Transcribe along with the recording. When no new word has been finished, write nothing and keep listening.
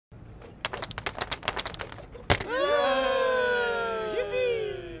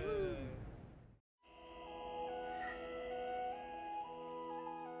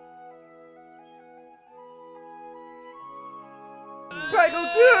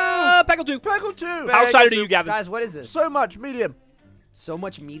Peggle 2! Peggle 2. Peggle 2! How excited are you, Gavin? Guys, what is this? So much, medium. So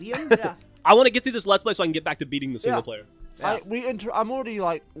much medium? Yeah. I want to get through this Let's Play so I can get back to beating the single player. Yeah. I'm already,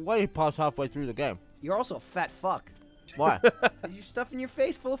 like, way past halfway through the game. You're also a fat fuck. Why? You're stuffing your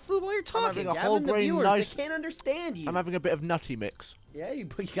face full of food while you're talking. having a Gavin, whole the grain viewers, nice- they can't understand you. I'm having a bit of nutty mix. Yeah, you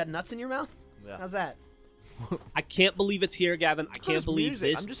got nuts in your mouth? Yeah. How's that? I can't believe it's here, Gavin. I can't this believe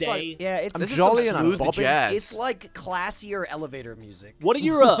music. this I'm just day. like- Yeah, it's I'm This is jolly some and I'm smooth bobbing. jazz. it's like classier elevator music. What are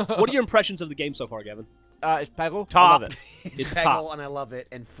your impressions of the game so far, Gavin? It's Peggle. I Top. love it. It's Peggle, top. and I love it,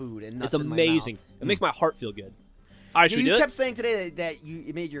 and food, and nuts It's in my amazing. mouth. It makes my heart feel good. All right, should we You do kept it? saying today that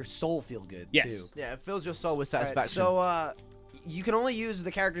it made your soul feel good, Yes. too. Yeah, it fills your soul with All right, satisfaction. so, you can only use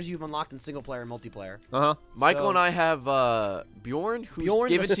the characters you've unlocked in single player and multiplayer. Uh-huh. Michael So- and I have Bjorn, who's Bjorn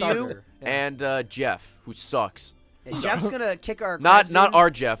given the to you, starter. Yeah. and Jeff, who sucks. Yeah, Jeff's gonna kick our Not crabs in. our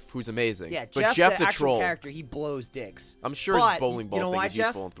Jeff, who's amazing. Yeah, but Jeff the the actual troll. character, he blows dicks. I'm sure But his bowling ball you know thing why, is Jeff?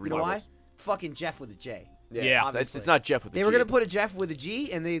 useful in 3 You know why? marbles. Fucking Jeff with a J. Yeah. obviously. It's not Jeff with the They were G. gonna put a Jeff with a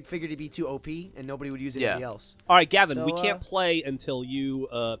G, and they figured it'd be too OP, and nobody would use anybody else. All right, Gavin, we So, can't play until you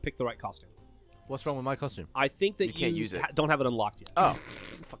pick the right costume. What's wrong with my costume? I think that You can't use it. don't have it unlocked yet. Oh.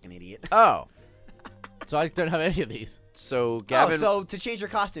 Fucking idiot. Oh. So I don't have any of these. So Gavin, so to change your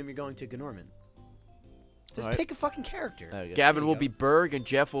costume, you're going to Gnorman. Just Alright. pick a fucking character. There we go. Gavin There you will go. be Berg, and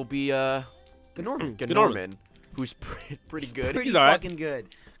Jeff will be Gnorman. Gnorman, who's pretty good. Pretty He's all right. fucking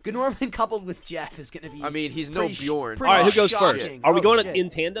good. Gnorman coupled with Jeff is gonna be. I mean, he's no pretty sh- Bjorn. pretty All right, who goes shocking. first? Are we Oh, going shit. in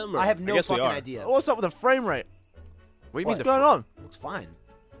tandem? Or? I have no guess we fucking are. idea. What's up with the frame rate? What do you mean? What's The going on? Looks fine.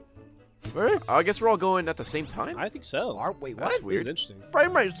 Really? I guess we're all going at the same time. I think so. Wait, That's what? weird. Interesting.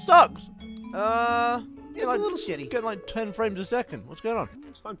 Frame rate sucks. It's a little shitty. Getting like 10 frames a second. What's going on?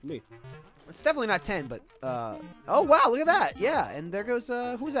 It's fine for me. It's definitely not 10, but oh wow, look at that. Yeah, and there goes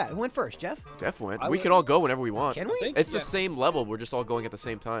who was that? Who went first? Jeff? Jeff went. I We went. can all go whenever we want. Can we? think- It's Yeah. the same level. We're just all going at the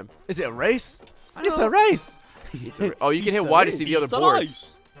same time. Is it a race? I It's know. a race. Oh, you can hit It's Y a to see the other It's a boards.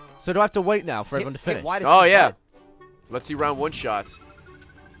 nice. So do I have to wait now for everyone to Hit finish? Y to Oh see yeah. what? Let's see round 1 shots.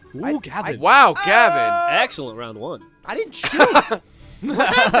 Ooh, Gavin. Wow, Gavin. Excellent round 1. I didn't shoot. You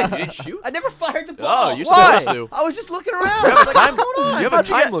didn't shoot? I never fired the ball. Oh, you're Why? supposed to. I was just looking around. You have I a was like, time, what's going on? you have a How'd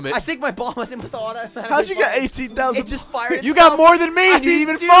you time get- limit. I think my ball was automatically. How'd you get fired. 18,000? It just fired. You got more than me, and you I didn't didn't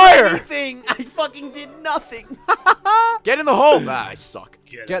even do fire. anything. I fucking did nothing. Get in the hole. Ah, I suck.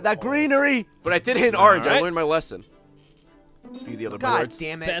 Get that greenery. But I did hit orange. I Alright. learned my lesson. View the other God boards.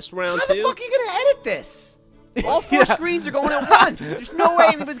 damn it. Best round How the 2. fuck are you gonna edit this? All 4 screens are going at once. There's no way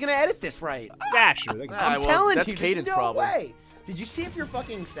anybody's gonna edit this right. Yeah, sure. they can- Ah, I'm well, telling that's you, Caden's there's no problem. way. Did you see if your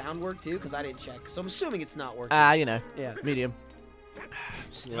fucking sound worked too? Because I didn't check. So I'm assuming it's not working. You know, Yeah. medium.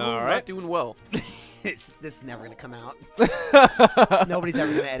 Still All not right. doing well. This is never gonna come out. Nobody's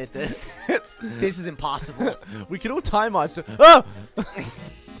ever gonna edit this. This is impossible. We can all time our.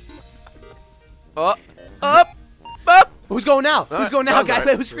 Oh! Up. Who's going now? Who's Alright, going now, that was guys?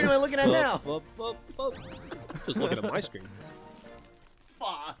 alright. Whose screen am I looking at now? Just looking at my screen.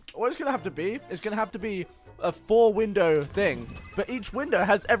 Fuck. What it's gonna have to be? It's gonna have to be a 4-window thing, but each window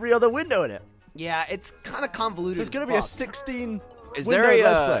has every other window in it. Yeah, it's kind of convoluted. So it's gonna as be a fuck. 16. Is window there a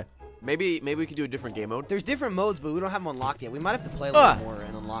Let's Play. maybe we could do a different game mode? There's different modes, but we don't have them unlocked yet. We might have to play a little more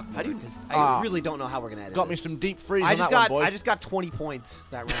and unlock more. How do you- 'cause Ah. I really don't know how we're gonna edit Got me this. some deep freeze I on just that got one, boys. I just got 20 points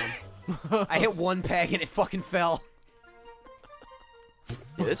that round. I hit one peg and it fucking fell.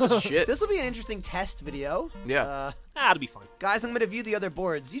 Yeah, this is shit. This will be an interesting test video. Yeah. It'll be fine. Guys, I'm gonna view the other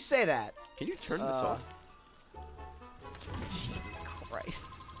boards. You say that. Can you turn this off? Jesus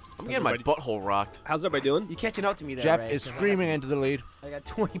Christ. I'm getting my butthole rocked. How's everybody doing? You catching up to me there, Jeff Ray, is 'cause screaming into the lead. I got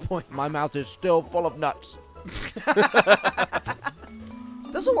 20 points. My mouth is still full of nuts.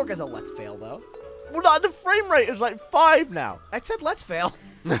 This will work as a let's fail, though. Well, no, the frame rate is like 5 now. I said let's fail.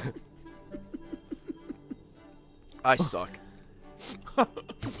 I suck.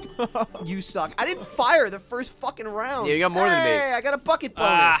 You suck. I didn't fire the first fucking round. Yeah, you got more than me. Hey, I got a bucket bonus.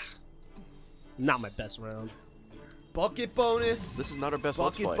 Ah. Not my best round. Bucket bonus. This is not our best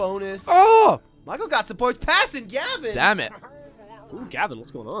Let's Bucket Play. bonus. Oh! Michael got some points passing Gavin. Damn it. Ooh, Gavin,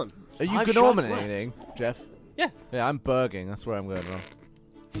 what's going on? Are you 5 Gnorman shots left. anything, Jeff? Yeah. Yeah, I'm Berging. That's where I'm going wrong.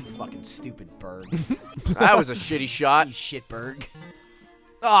 You fucking stupid bird. That was a shitty shot. You shitberg.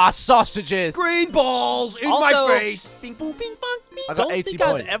 Ah, sausages! Green balls in Also- my face. Bing boom bing bong bing. I got Don't 80 think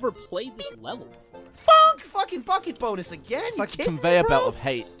points. I've ever played this level before. Bonk! Fucking bucket bonus again. It's You like a kidding me, conveyor bro? belt of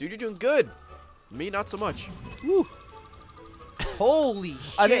hate. Dude, you're doing good. Me, not so much. Woo. Holy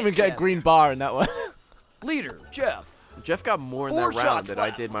shit. I didn't even get a Jeff. green bar in that one. Leader, Jeff. Jeff got more in 4 that round shots than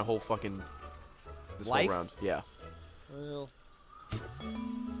left. I did my whole fucking this Life? whole round. Yeah. Well.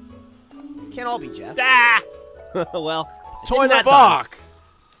 Can't all be Jeff. Ah! Well, Toilet that fuck.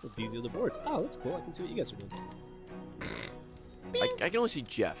 These are the boards. Oh, that's cool. I can see what you guys are doing. I can only see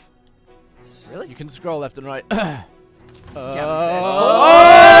Jeff. Really? You can scroll left and right. Gavin says,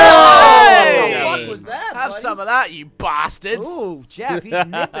 Hey! What the fuck was that, Have buddy? some of that, you bastards. Ooh, Jeff, he's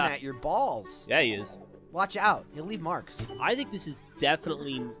nipping at your balls. Yeah, he is. Watch out. He'll leave marks. I think this is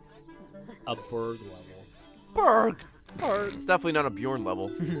definitely a Berg level. Berg. It's definitely not a Bjorn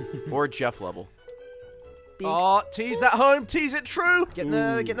level or a Jeff level. Oh, tease that home. Tease it true. Get in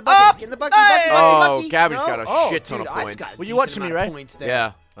the bucket. Get in the bucket. Oh, Gabby's got a shit ton dude, of I just points. got a Were you decent watching me, amount of Ray? points there.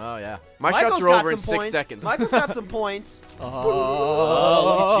 Yeah. Oh, yeah. My Michael's shots are got over in some 6 points. seconds. Michael's got some points. Oh,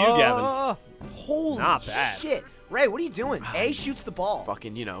 look at you, Gavin. Holy Not bad. shit. Ray, what are you doing? A shoots the ball.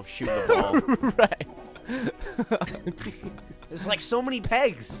 Fucking, you know, shooting the ball. Right. There's like so many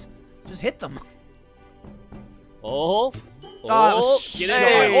pegs. Just hit them. Oh. that was Get in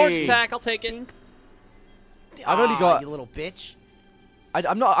Hey. my orange attack. I'll take it. I've only got- you little bitch. I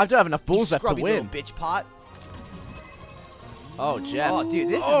don't have enough balls You left to scrubby win. little bitch pot. Oh, Jeff. Oh, dude,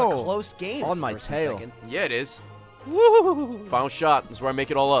 this is Oh. a close game. On my first and tail. second. Yeah, it is. Woo! Final shot. This is where I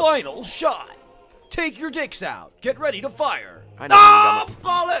make it all up. Final shot. Take your dicks out. Get ready to fire. I know. Ah,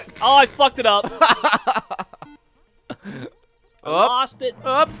 bollock! Oh, I fucked it up. I Up. lost it.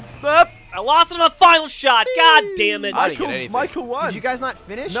 Up. Up. I lost it on the final shot. God damn it. I didn't get anything. Michael won. Did you guys not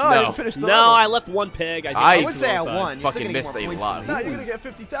finish? No, I No. didn't finish the No, level. I left one peg. I I would say I won. won. You're still fucking gonna get missed more a points lot. than No, me. you're gonna get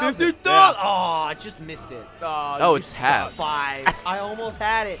 50,000. Oh, I just missed it. Oh, it's half. 5. I almost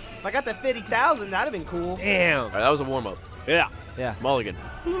had it. If I got the 50,000, that'd have been cool. Damn. All right, that was a warm up. Yeah. Yeah. Mulligan.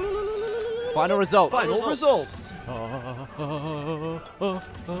 Final results. Final results.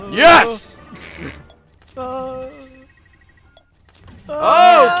 Yes.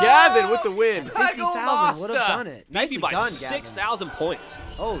 Oh, Gavin with the win. 50,000 would have done it. Maybe Nicely by done, Gavin. 6,000 points.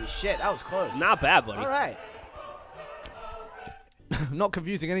 Holy shit, that was close. Not bad, buddy. All right. Not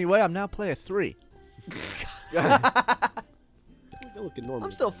confusing anyway. I'm now player 3. They're looking normal.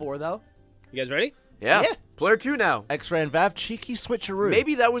 I'm still 4 though. You guys ready? Yeah. Yeah. Player 2 now. X-Ray and Vav, cheeky switcheroo.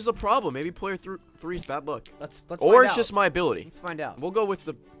 Maybe that was the problem. Maybe player 3's bad luck. Let's Or find it's out. just my ability. Let's find out. We'll go with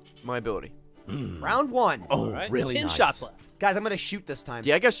my ability. Round 1. Oh, All right. really 10 nice. shots left. Guys, I'm gonna shoot this time.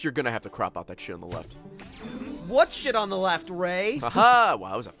 Yeah, I guess you're gonna have to crop out that shit on the left. What shit on the left, Ray? Haha! Wow,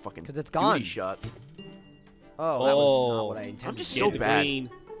 that was a fucking 'Cause it's gone. duty shot. Oh, that was not Oh. what I intended. I'm just to so do. Get the bad. green.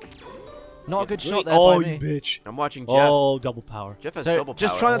 Not a good Green. shot there Oh, by you me. bitch. I'm watching Jeff. Oh, double power. Jeff has So double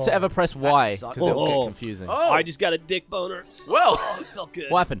just power. try not to ever press Y sucks. because it'll Oh. get confusing. Oh, I just got a dick boner. well. Oh, it felt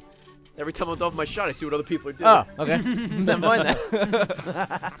good. What happened? Every time I'm done with my shot, I see what other people are doing. Oh, okay. Never mind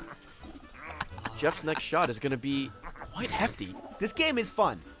that. Jeff's next shot is gonna be quite hefty. This game is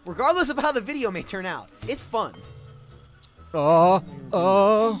fun, regardless of how the video may turn out. It's fun. Oh.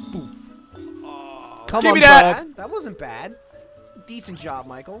 Come Give on, me that. Berg. That wasn't bad. Decent job,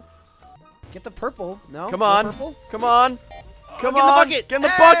 Michael. Get the purple. No. Come no on. purple? Come on. Come Get in the on. bucket. Get in the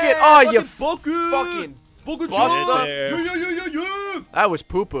Hey, bucket. Oh, you bucket. fucking Get buster. there. That was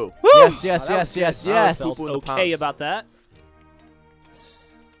poo-poo. Yes, yes, Oh, that yes, was yes, good. yes. That was Felt in the okay pounds. about that.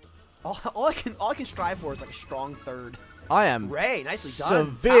 All I can strive for is like a strong third. I am Ray, nicely done.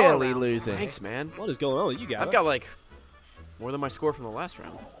 severely Power round. losing. Thanks, man. What is going on with you guys? I've got like more than my score from the last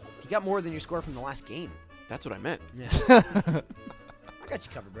round. You got more than your score from the last game. That's what I meant. Yeah. I got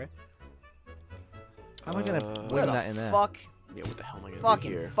you covered, Ray. How am I gonna Where win the that in there? Fuck. Yeah, what the hell am I gonna do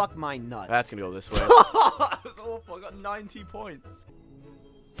Fucking here? fuck my nut. That's gonna go this way. That was awful. I got 90 points.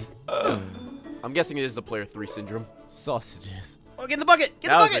 I'm guessing it is the player 3 syndrome. Sausages. Oh, get in the bucket.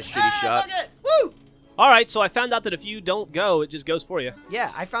 Get in That the was bucket. a shitty shot. Bucket. Woo! All right, so I found out that if you don't go, it just goes for you.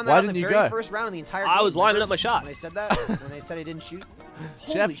 Yeah, I found that Why out in the didn't you very go? first round of the entire game. I was lining remember? up my shot. When I said that, and they said I didn't shoot.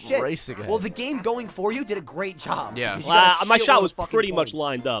 Jeff Holy shit. racing ahead. Well, the game going for you did a great job. Yeah. 'cause you got a My shitload shot of was fucking pretty much points.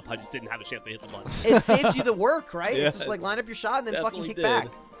 lined up. I just didn't have a chance to hit the button. It saves you the work, right? Yeah. It's just like line up your shot and then fucking Definitely kick did. back.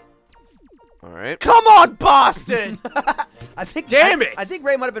 All right. Come on, bastard! I think. Damn it! I think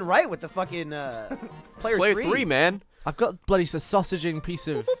Ray might have been right with the fucking player Player 3. 3, man. I've got bloody sausaging piece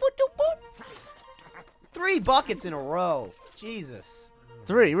of 3 buckets in a row. Jesus.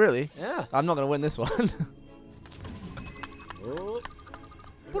 3, really? Yeah. I'm not gonna win this one.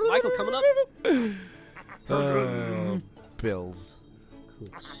 Michael coming up. Bills.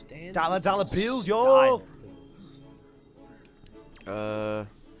 Could stand Dollar to bills, style. yo.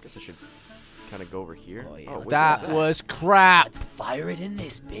 Guess I should kind of go over here. Oh, yeah, what what's That that? was crap. Fire it in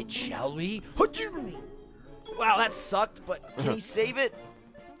this bitch, shall we? Wow, that sucked, but can he save it?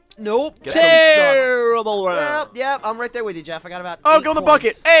 Nope. Get Terrible Well, round. yeah, I'm right there with you, Jeff. I got about Oh, 8 go in the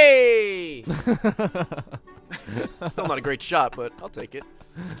points. bucket. Hey! Still not a great shot, but I'll take it.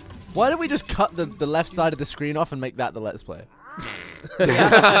 Why don't we just cut the left side of the screen off and make that the Let's Play? Yeah, just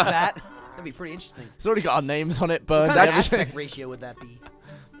that. That'd be pretty interesting. It's already got our names on it, What burned. kind of everything. aspect ratio would that be?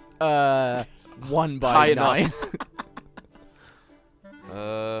 1 by High 9.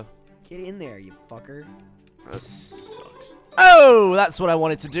 Get in there, you fucker. That sucks. Oh, that's what I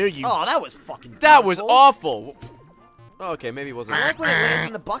wanted to do. You. Oh, that was fucking That was beautiful. awful. Oh, okay, maybe it wasn't. I like when it lands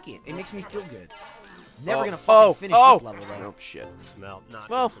in the bucket. It makes me feel good. Never Oh, gonna fucking finish this level, though. Oh, shit. No, not.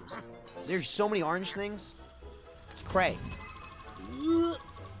 Well. There's so many orange things. It's Cray.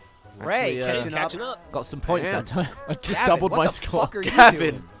 Ray, Actually, catching up. Catching up. Got some points Man. that time. I just Gavin, doubled what my the score. fuck are you Gavin,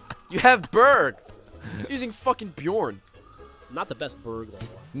 doing? you have Berg. Using fucking Bjorn. Not the best Berg level.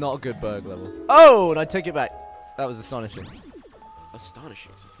 Not a good Berg level. Oh, and I take it back. That was astonishing.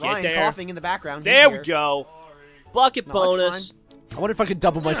 Astonishing. Ryan there. coughing in the background. He's There we here. go. Bucket No, it's bonus. I wonder if I could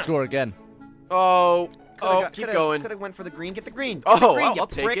double my score again. Oh, keep going. Could have went for the green. Get the green. Get Oh, the green, you I'll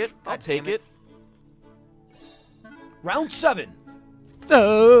take prick. it. I'll God take damn it. Round 7.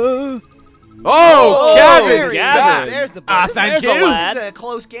 Oh, Oh, Gavin, Gavin! Gavin. There's the Ah, bonus. thank There's a you. lad. It's a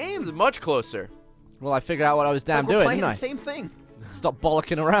close This game. is much closer. well, I figured out what I was damn We're doing, playing didn't the I? same thing. Stop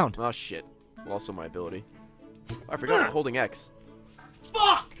bollocking around. Oh, shit. Also my ability. I forgot about holding X.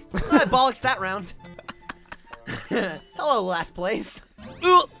 Fuck! I bollocks that round. Hello, last place.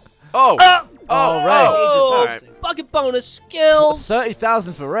 Oh! Oh, Ray. All right. Bucket bonus skills.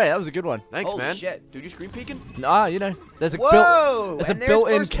 30,000 for Ray. That was a good one. Thanks, Holy man. shit. Dude, you screen peeking? Nah, you know, there's a Whoa! there's a And there's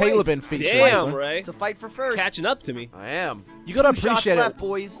built-in first place. Calebin feature. in this Damn, one. Ray. It's a fight for first. Catching up to me. I am. You gotta 2 shots appreciate left, it.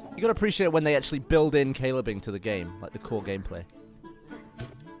 boys. You gotta appreciate it when they actually build in Calebing to the game, like the core gameplay.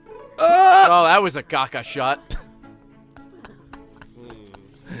 Oh, that was a Gaga shot.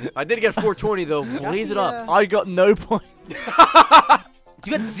 I did get 420 though. Blaze it up. I got no points.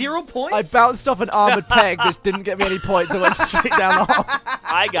 You got 0 points? I bounced off an armored peg, which didn't get me any points. I went straight down the hole.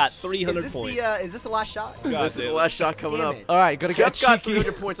 I got is 300 this points. is this the last shot? This is the last shot coming Damn up. it. All right, gotta get Jeff got cheeky.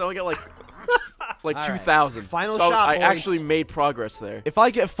 300 points. I only got like All right. 2,000. Final so shot, I boys. actually made progress there. If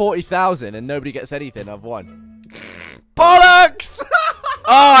I get 40,000 and nobody gets anything, I've won. Bollocks!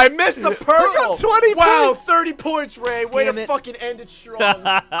 Oh, I missed the purple. got 20 Wow, points. 30 points, Ray. Way Damn to it. fucking end it strong.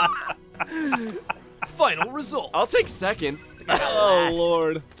 Final result. I'll take second. Oh,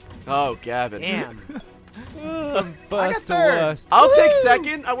 Lord. Oh, Gavin. Damn. First to third. worst. I'll take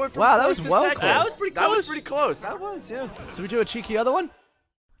second. I went from Wow, that first was to well second. close. That was pretty That was close. pretty close. That was, yeah. So we do a cheeky other one?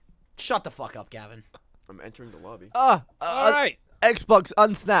 Shut the fuck up, Gavin. I'm entering the lobby. Ah, All right. Xbox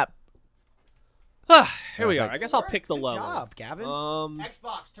unsnap. Here we are. thanks. I guess I'll pick the Good level. job, Gavin.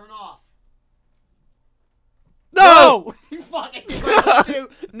 Xbox, turn off. No! You fucking do.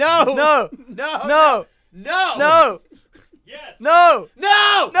 No. No! No. No! No. No! Yes. No!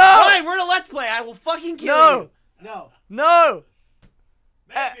 No. No. Fine, we're in a Let's Play. I will fucking kill No. you. No. No!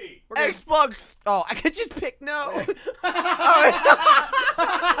 Maybe. We're gonna- Xbox! Oh, I could just pick no.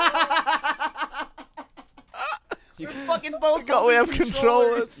 You fucking both. God, we have fucking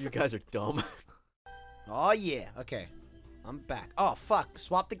controllers. You guys are dumb. Oh yeah. Okay. I'm back. Oh fuck.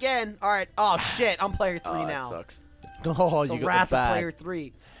 Swapped again. All right. Oh shit. I'm player 3 Oh, now. that sucks. Oh, The you got wrath the of bag. player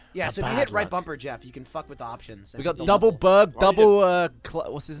 3. Yeah. The So if you bad hit right luck. bumper, Jeff, you can fuck with the options. We and got the double level. Berg, Already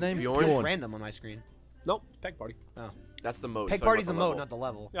double, what's his name? Bjorn. It's random on my screen. Nope. Peg party. That's the mode. Peg Sorry party's about the mode, level. not the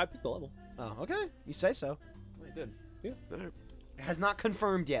level. Yeah, I picked the level. Oh, okay. You say so. I did. Yeah. It has not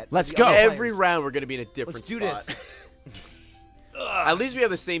confirmed yet. for Let's the go. other Every players. round we're gonna be in a different Let's do spot. this. At least we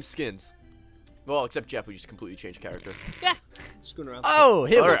have the same skins. Well, except Jeff, we just completely changed character. Screwing around. Oh,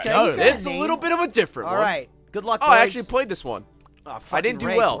 here All we right. go. he's got It's a name. little bit of a different All one. right. Good luck, Oh, boys. I actually played this one. Oh, I didn't do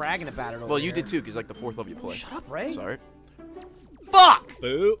Ray well. bragging about it over Well, you there. did too, because like the 4th level you play. Shut up, Ray. Sorry. Fuck.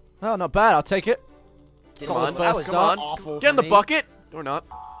 Boo. Oh, not bad. I'll take it. Come Solid on, that first was start. awful. Get in for the me. bucket. Or not.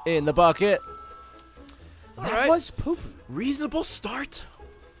 In the bucket. All That right. was poopy. Reasonable start.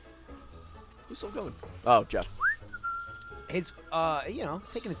 Who's still going? Oh, Jeff. His, you know,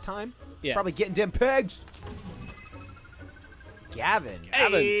 taking his time. Yeah. Probably getting them pegs. Gavin.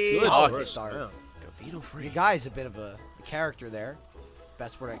 Hey. Good Oh, first start. round. Gavino Your free. guy's a bit of a character there.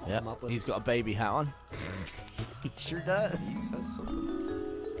 Best word I can come up Yep, with. he's got a baby hat on. He sure does. Says something.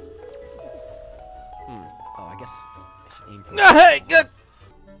 Oh, I guess I should aim for Hey, good.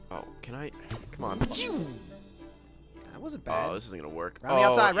 Oh, can I? Come on. That wasn't bad. Oh, this isn't gonna work. Round the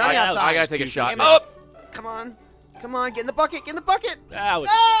outside, round the I outside. gotta take a shot. Damn it. Up. Come on. Come on, get in the bucket, get in the bucket. That was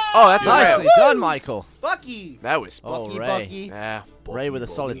Oh, that's Nicely a done, Michael. Bucky. That was. Oh, Bucky, Ray. Bucky. Yeah. Ray with a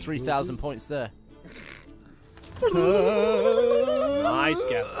solid 3,000 points there. nice,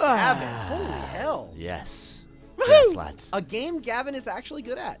 Gavin. Gavin. Holy hell. Yes. Yes, lads. A game Gavin is actually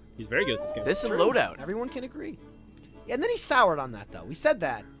good at. He's very good at this game. This and True. loadout. Everyone can agree. Yeah, and then he soured on that, though. We said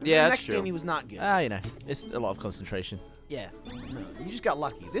that. Yeah, the that's next true. game he was not good. You know, it's a lot of concentration. Yeah. No, you just got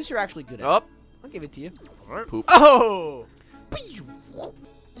lucky. This you're actually good at. Up. I'll give it to you. Poop. Oh!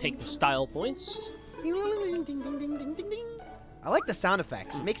 Take the style points. I like the sound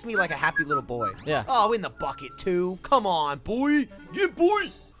effects. It makes me like a happy little boy. Yeah. Oh, in the bucket, too. Come on, boy. Get boy.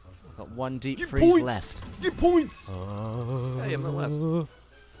 Got one deep Get freeze points. left. Get points. Hey, I'm the last.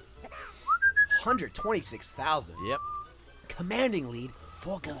 126,000. Yep. Commanding lead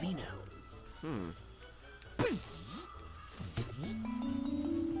for Gavino.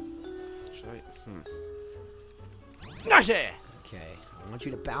 Okay. I want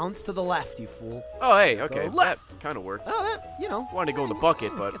you to bounce to the left, you fool. Oh, hey, okay. Go left. That kind of works. Oh, that, you know. Wanted to go in the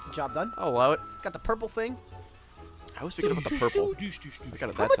bucket, but Gets the job done. I'll allow it. Got the purple thing. I always forget about the purple. I got it How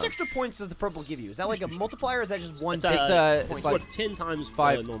that much time. extra points does the purple give you? Is that like a multiplier or is that just one It's, big it's point? like- What, 10 times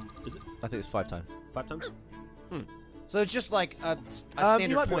 5. normal? Is it I think it's 5 times. 5 times? So it's just like a You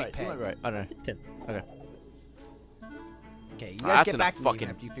standard might be point right. pay. You might be right. I don't know. It's 10. Okay. Okay, you Ah, guys that's get in a back to me fucking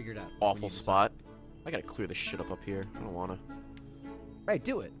after you figure it out. when Awful you decide. spot. I gotta clear this shit up here. I don't wanna. Right,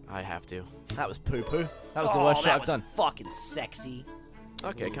 do it. I have to. That was poo-poo. That was the worst shot I've done. Fucking sexy.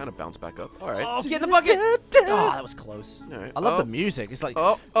 Okay, kind of bounce back up. All right. Oh, get in the bucket! Oh, that was close. All right. I love oh. the music. It's like...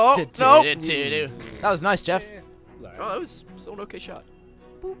 Oh, no. That was nice, Jeff. Oh, that was still an okay shot.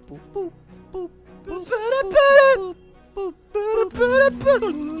 Boop, boop, boop, boop, boop,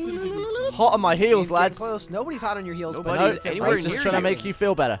 boop, Hot on my heels, Game's getting lads. close. Nobody's hot on your heels, Nobody but No, is I anywhere was just near trying to you. make you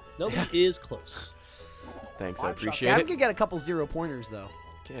feel better. Nobody is close. Thanks, I Yeah, appreciate I it. could get a couple 0-pointers though.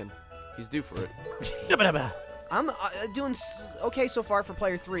 Can. He's due for it. I'm doing okay so far for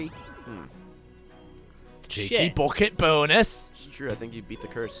player 3. Cheeky Shit. bucket bonus. It's true. I think you beat the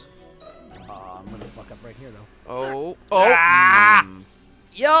curse. I'm gonna fuck up right here though. Oh. Oh. Ah!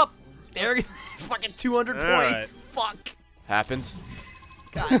 Yup. There, fucking 200 All right. points. Fuck. Happens.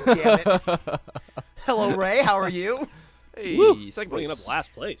 God damn it. Hello, Ray. How are you? Hey, second Bringing place. up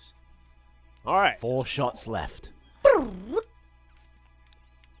last place. All right. 4 shots left.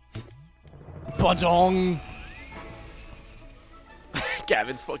 Badong.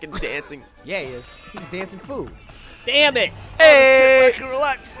 Gavin's fucking dancing. Yeah, he is. He's a dancing fool. Damn it! Hey,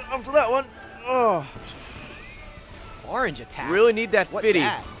 relax after that one. Oh. Orange attack. You really need that What fitty.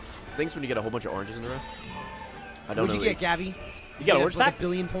 that? Thanks when you get a whole bunch of oranges in a row. I don't What'd know. you get, Gabby? You got a orange like pack? a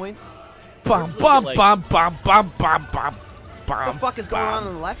billion points? Bum bum bum bum bum bum bum. What the fuck is going on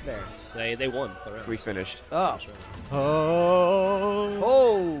the left there? They won. the round. We finished. Oh. Oh.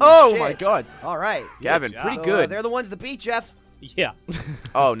 Oh. Oh shit. my god. All right. Gavin, job. pretty So, good. they're the ones that beat Jeff. Yeah.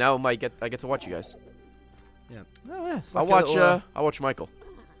 Oh, now I get to watch you guys. Oh, yeah, it's I'll like a watch. little, I'll watch Michael.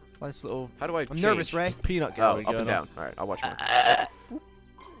 nice little How do I? I'm nervous, Ray. peanut Oh, gallery up and going down. on. All right, I'll watch Michael. Michael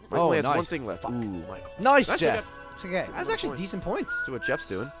Oh, only has one nice. thing left. Ooh, Michael. Nice, Actually, Jeff. It's okay. That's actually points. decent points. See what Jeff's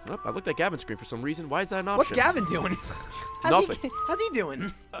doing. Oh, I looked at Gavin's screen for some reason. Why is that an option? What's Gavin doing? Nothing. How's he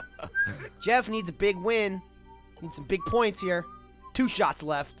doing? Jeff needs a big win. Needs some big points here. 2 shots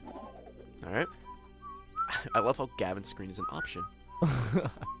left. All right. I love how Gavin's screen is an option.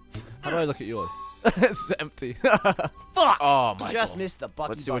 How do I look at yours? It's empty. Fuck! Oh, Michael. Just missed the bucky.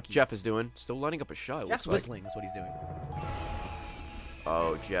 Let's see what Jeff is doing. Still lining up a shot. it Jeff's looks like. whistling is what he's doing.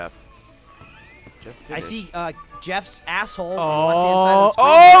 Oh, Jeff. Jeff I finished. see Jeff's asshole Oh. on the left-hand side of the screen.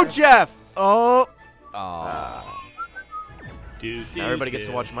 Oh, there. Jeff! Oh. Oh. Now everybody gets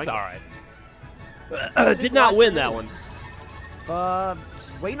to watch Michael. All right. Did not win that one.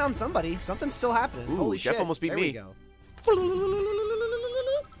 Just waiting on somebody. Something's still happening. Ooh, Holy Jeff shit. almost beat there me. We go.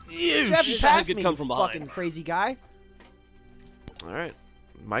 Jeff, you That passed could me, come you from behind. fucking crazy guy. All right.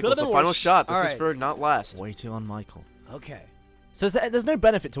 Michael's the been final worse. shot. This All is right. for not last. Waiting on Michael. Okay. So there's no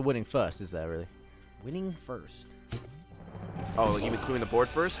benefit to winning first, is there really? Winning first. Oh, like you mean clearing the board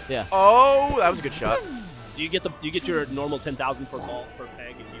first? Yeah. Oh, that was a good shot. Do you get your normal 10,000 per ball per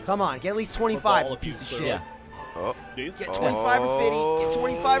peg? If you Come on, get at least per 25, ball you if you piece of put shit. it. Oh. Do you? Get 25 or 50. Get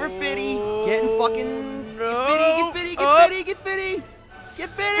 25 or 50. Getting fucking. Get 50, get 50. Get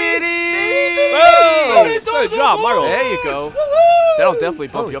 50. Oh, good job, Mario. There you go. That'll definitely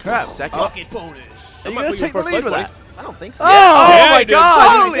bump Holy you up crap. to second. Bucket bonus. Are you might going put to you take the in first lead with place, that? I don't think so. Oh, Yeah, my dude.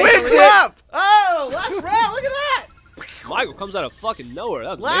 god! Holy Wins crap. it! Oh, last round. Look at that. Michael comes out of fucking nowhere.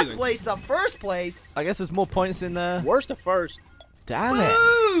 That was Last amazing. place to first place. I guess there's more points in there. Worst to first. Damn it.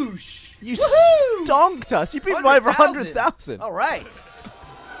 Whoosh. You Woohoo! stonked us. You beat by over 100,000. All right.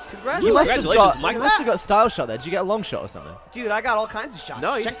 You must have Congratulations, got, Mike. you must have got style shot there. Did you get a long shot or something? Dude, I got all kinds of shots.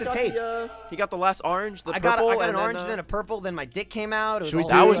 No, he Check just the got tape. he got the last orange, the I purple, got an and orange, then, then a purple, then my dick came out. It was Should we all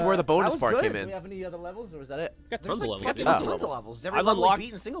do, that was good. where the bonus That was part good. came Do in. we have any other levels, or is that it? Got There's tons of like levels. fucking Yeah. tons of levels. Every I've level we unlocked-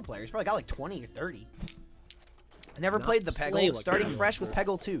 beat in single player. It's probably got like 20 or 30. I never Not played the play Peggle. like Starting that. fresh with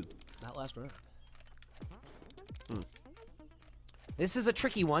Peggle 2. Not last round. This is a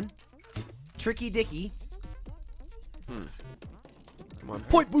tricky one. Tricky Dicky. Come on.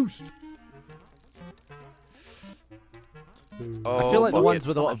 Point boost. Oh, I feel like the bucket. ones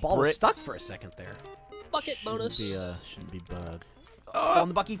with a lot My of ball was bricks stuck for a second there. Bucket bonus. Shouldn't be bug. Fall in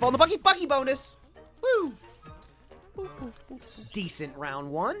the bucky, fall in the bucky, bucky bonus. Woo. Decent round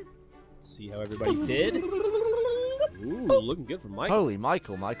one. Let's see how everybody did. Ooh, looking good for Mike. Holy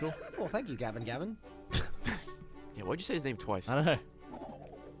Michael. Well, thank you, Gavin. Yeah, why'd you say his name twice? I don't know.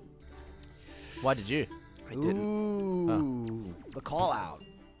 Why did you? I didn't. Ooh, the call out.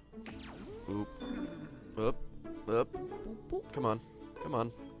 Oop. Up. Up. Come on. Come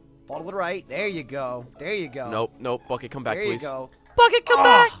on. Fall to the right. There you go. There you go. Nope. Nope. Bucket, come back, There please. you go. Bucket, come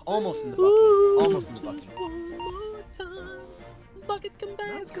back. Almost in the bucky. Almost in the bucky. Bucket, come Not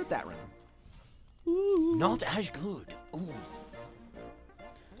back. as good that round. Not as good. Ooh.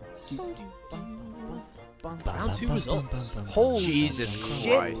 Round 2 results. Holy Jesus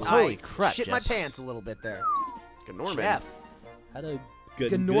shit. Christ. Holy I crap, Shit my Jess. pants a little bit there. Good Norman. Jeff. Had a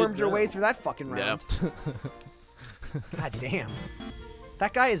good. You normed your round. way through that fucking Yeah. round. God damn.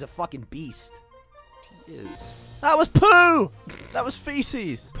 That guy is a fucking beast. He is. That was poo! That was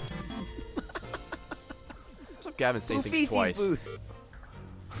feces! What's up, Gavin saying Who things feces twice? boost?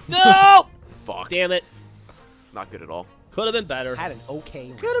 No! Fuck. Damn it. Not good at all. Could have been better. Had an okay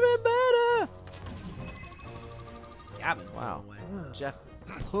round. Could have been better! Gavin. Wow. went away. Jeff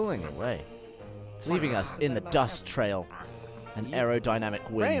pulling away. Leaving us in the dust trail. An aerodynamic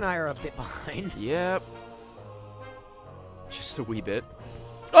Ray wind. and I are a bit behind. Yep. Just a wee bit.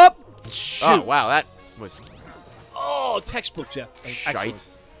 Up! Shoot! Oh, wow. That was Oh, textbook, Jeff. shite.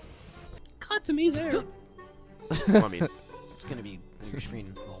 Cut to me there. Well, I mean, It's gonna be on your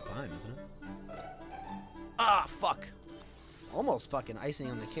screen the whole time, isn't it? Ah, fuck. Almost fucking icing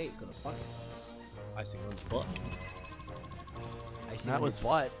on the cake with a bucket. Icing on the butt. Icing That on was your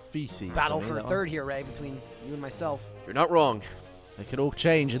butt. feces. Battle to me, for that one. third here, Ray, between you and myself. you're not wrong. It could all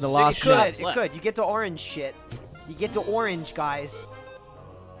change in the It last could. shot. It could. You get to orange shit. You get to orange, guys.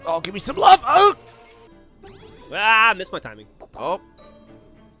 Oh, give me some love! Oh! Ah, missed my timing. Oh.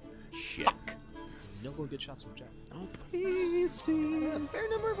 Shit. No more good shots from Jeff. Feces. Fair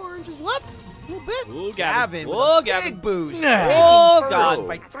number of oranges left. A little bit. Ooh, Gavin. Gavin. with Oh, a Gavin. Big boost. Nah. Taking Oh, first God.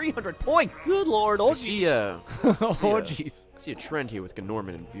 By 300 points. Good lord. I Oh, see geez. a, Oh, jeez. see a trend here with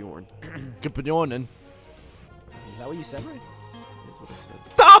Norman and Bjorn. Good Bjornen. Is that what you said, Ray? Is what I said.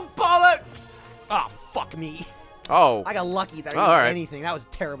 Oh, bollocks! Ah, fuck me. Oh. I got lucky that I Oh, didn't get alright. anything. That was a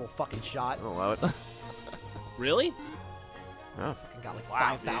terrible fucking shot. I'll allow it. Really? Oh. Fucking got like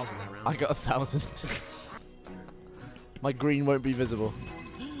 5,000 that round. I got 1,000. My green won't be visible.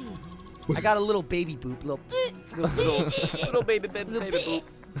 I got a little baby boop. Little baby boop.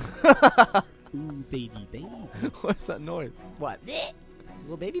 Ooh, baby, baby. What's that noise? What?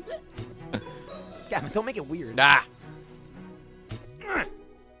 Little baby boop? Gavin, don't make it weird. Nah.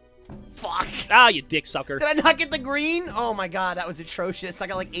 Fuck. Ah, you dick sucker. Did I not get the green? Oh my god, that was atrocious. I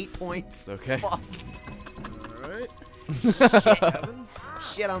got like 8 points. It's okay. Fuck. Alright.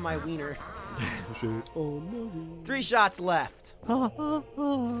 Shit on my wiener. Oh, no. 3 shots left. Man,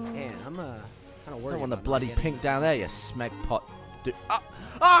 Man, I'm kind of I worried. don't want the about bloody not getting pink down there, you smeg pot. Dude.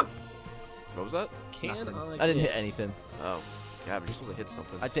 What was that? Can I didn't hit get- anything. Oh. Gavin, you're supposed to hit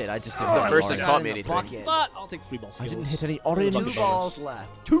something. I did, I just The didn't. first hit has any taught orange. me in the anything. bucket. But I'll take the free ball I skills. didn't hit any orange. 2 balls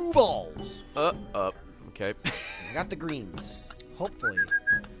left. 2 balls. Up. Okay. I got the greens. Hopefully.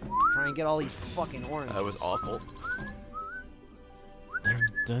 Try and get all these fucking oranges. That was awful.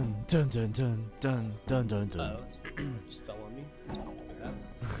 Dun dun dun dun dun dun dun dun. Uh-oh. Just fell on me.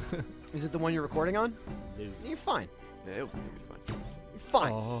 Is it the one you're recording on? No. You're fine. Yeah, it'll be fine. You're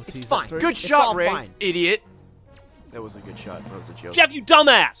fine. Oh, it's tease that fine. through. Good It's shot, all Ray. fine. Idiot. That was a good shot. That was a joke. Jeff, you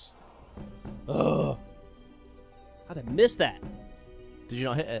dumbass! Ugh. How'd I miss that? Did you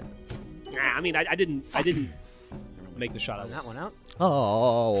not hit it? Nah, I mean, I didn't make the shot I Run that one out.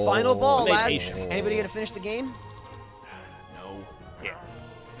 Oh. Final ball, Made lads. patient. Anybody gonna finish the game? No. Yeah.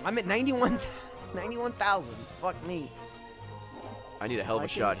 I'm at 91,000. Fuck me. I need a hell of a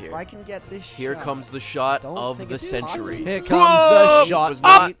If I shot can- here. If I can get this Here shot. comes the shot Don't of think the it's century. possible. Here comes the shot. Was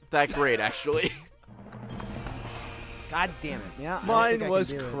not that great, actually. God damn it. Yeah. I think Mine I can was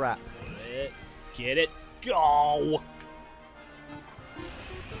do it. crap. Get it. Go!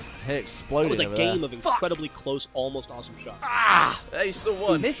 It exploded. It was a over game there. of incredibly close, almost awesome shots. Ah! Hey, you still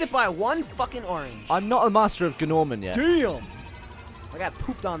won. Missed it by one fucking orange. I'm not a master of Gnorman yet. Damn. I got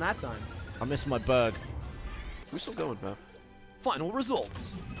pooped on that time. I missed my berg. We're still going, man. Final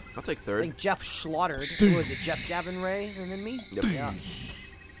results. I'll take I third. think Jeff slaughtered. Who was it? Jeff, Gavin, Ray, and then me? Yep. Yeah.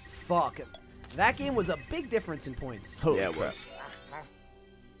 Fuck. That game was a big difference in points. Holy Yeah, it crap. was.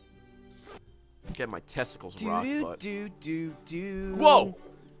 Get my testicles Do rocked, do but... do do do. Whoa!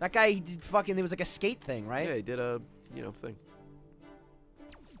 That guy, he did fucking. It was like a skate thing, right? Yeah, he did a, thing.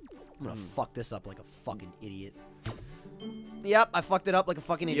 I'm gonna fuck this up like a fucking idiot. Yep, I fucked it up like a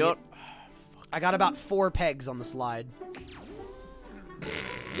fucking idiot. Yup. I got about 4 pegs on the slide.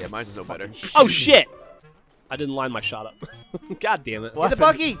 Yeah, mine's is no better. Oh shit! I didn't line my shot up. God damn it! Get the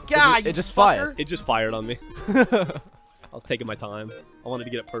buggy! God, It just fucker. fired. It just fired on me. I was taking my time. I wanted to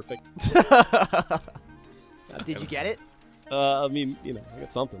get it perfect. Did you get it? I mean, I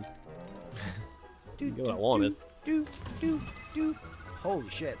got something. Do, Get what I wanted. do, do, do. Holy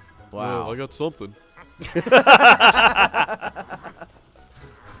shit. Wow. I got something.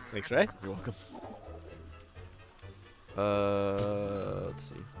 Thanks, Ray. You're welcome. Let's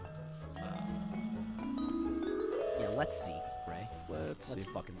see. Yeah, let's see, Ray. Let's Let's see.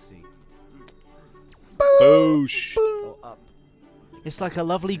 fucking see. Boosh. Go up. It's like a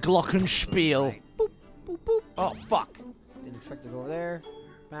lovely glockenspiel. Boop, boop, boop. Oh, fuck. Didn't expect to go over there.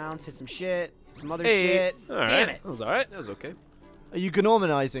 Bounce, hit some shit. Hit some other Hey. shit. All right. Damn it. That was all right. That was okay. Are you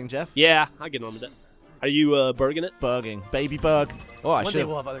Gnormanizing, Jeff? Yeah, I get on with it. Are you Berging it? Berging. Baby Berg. Oh, I One day should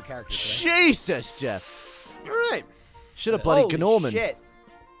we'll have other characters. Ray. Jesus, Jeff. All right. Should have bloody Holy Gnorman. shit.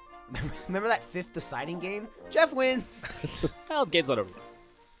 Remember that 5th deciding game? Jeff wins. Well, the game's not over.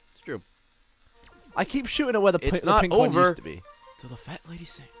 It's true. I keep shooting at where the, It's the not pink one over. used to be. Till the fat lady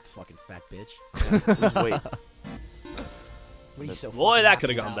sings. Fucking fat bitch. Lose weight. What are you so Boy, fucking that happy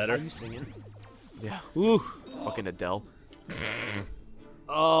coulda gone about? better. Are you singing? Yeah. Ooh. Fucking Adele.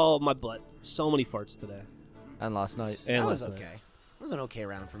 Oh, my butt. So many farts today. And last night. And That was last okay. night. That was an okay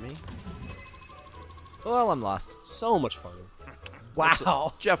round for me. Well, I'm last. So much fun.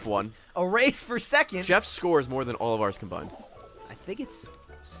 Wow. Jeff won. A race for second. Jeff's score is more than all of ours combined. I think it's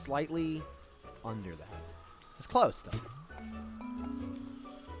slightly under that. It's close, though.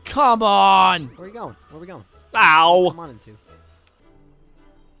 Come on! Where are you going? Where are we going? Ow! Come on into.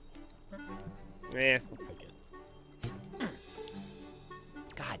 I'll take it.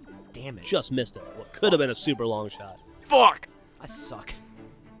 God damn it. Just missed it. What could have been a super long shot. Fuck! I suck.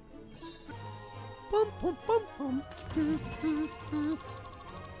 Bum, bum, bum, bum.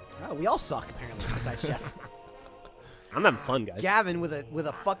 Oh, we all suck, apparently, besides Jeff. I'm having fun, guys. Gavin with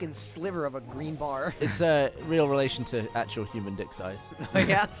a fucking sliver of a green bar. It's a real relation to actual human dick size. Oh,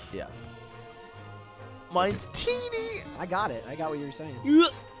 yeah? Yeah. Mine's teeny. I got it. I got what you were saying.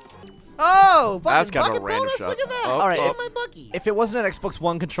 Ugh. Oh, fucking That's kind of a bucket random bonus. shot. Look at that. Oh, All right, Hit my bucky. If it wasn't an Xbox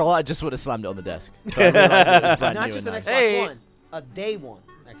One controller, I just would have slammed it on the desk. So I realized it was brand Not new just and an nice. Xbox Hey. One. A day one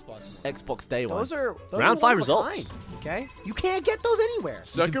Xbox One. Xbox Day One. Those are Round are 5 one of a results. kind, okay? You can't get those anywhere.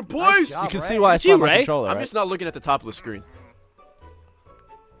 Second Nice place! job, You can Ray. see why I It's you, slammed my Ray. controller, I'm right? just not looking at the top of the screen.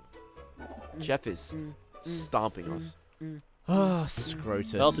 Jeff is stomping us. Oh,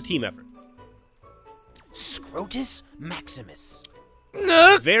 Scrotus. Well, it's a team effort. Scrotus Maximus.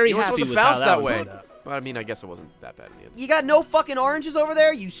 Very You were happy supposed to with how bounce that, that one way. turned out. But I mean, I guess it wasn't that bad in the end. You got no fucking oranges over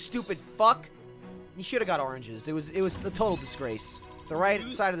there, you stupid fuck. You should have got oranges. It was a total disgrace. The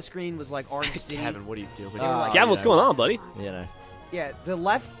right side of the screen was like Orange City. Kevin, what are you doing? like- Gavin, what's yeah. going on, buddy? You know. Yeah, the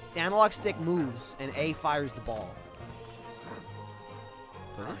left analog stick moves and A fires the ball.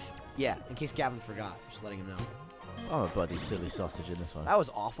 Yeah, in case Gavin forgot. Just letting him know. I'm a bloody silly sausage in this one. That was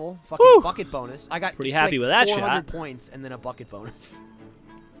awful. Fucking Woo! bucket bonus. I got Pretty like happy with that 400 shot. points and then a bucket bonus.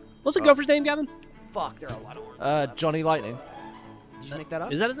 What's the gopher's name, Gavin? Fuck, there are a lot of oranges. Johnny Lightning. Did you make that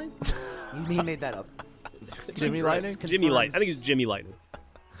up? Is that his name? He made that up. Jimmy Lightning? Jimmy Light. I think it's Jimmy Lightning.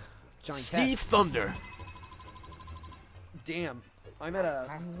 Johnny Steve Test. Thunder. Damn. I'm at a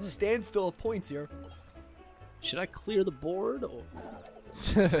standstill of points here. Should I clear the board? Or...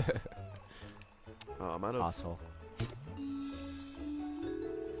 Oh, I'm out of. Asshole.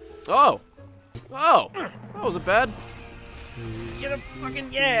 Oh! Oh! That wasn't bad. Get a fucking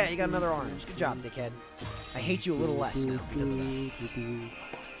yeah! You got another orange. Good job, dickhead. I hate you a little less now because of that.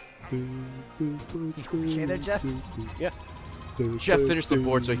 Okay there, Jeff? Yeah. Jeff finished the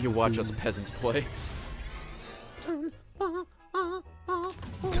board so he can watch us peasants play. Didn't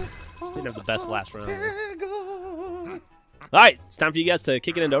have the best last round. All right, it's time for you guys to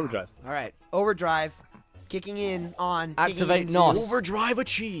kick it into overdrive. All right, overdrive, kicking in on. Activate kicking NOS. into- Overdrive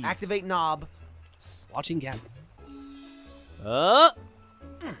achieved. Activate knob. Watching Gavin.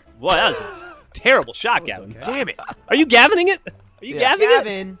 Boy, that was a terrible shot, Gavin. okay. Damn it. Are you Gavining it? Are you Yeah. Gavin it?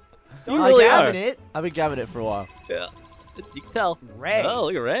 Gavin. You really Gavin are. it. I've been gabbing it for a while. Yeah. You can tell. Ray. Oh,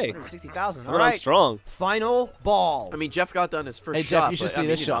 look at Ray. 60,000. All We're on right. strong. Final ball. I mean, Jeff got done his first Hey, shot. Jeff, you should but, see I mean,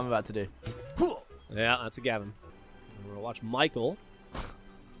 this you shot know. I'm about to do. Yeah, that's a Gavin. And we're gonna watch Michael.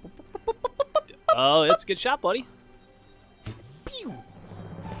 Oh, it's a good shot, buddy.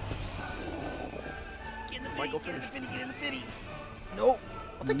 Michael, get in the fitty. Nope.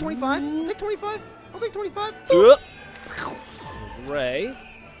 I'll take 25. I'll take 25. I'll take 25. There's Ray.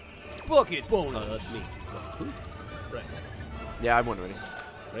 Bucket Oh, bonus. that's me. Ray. Yeah, I won already.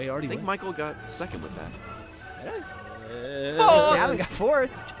 Ray already I think went. Michael got second with that. Oh, Gavin got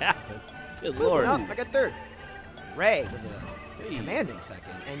fourth. Gavin. Good lord. No, I got third. Ray with a commanding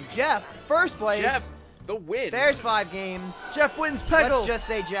second. And Jeff, first place. Jeff, the win. There's 5 games. Jeff wins Peggle. Let's just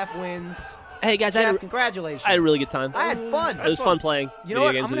say Jeff wins. Hey, guys, Jeff, congratulations. I had a really good time. I had fun. It was fun playing You know what?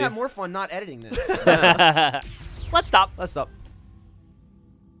 video I'm games going to have with more fun not editing this. you. Let's stop. Let's stop.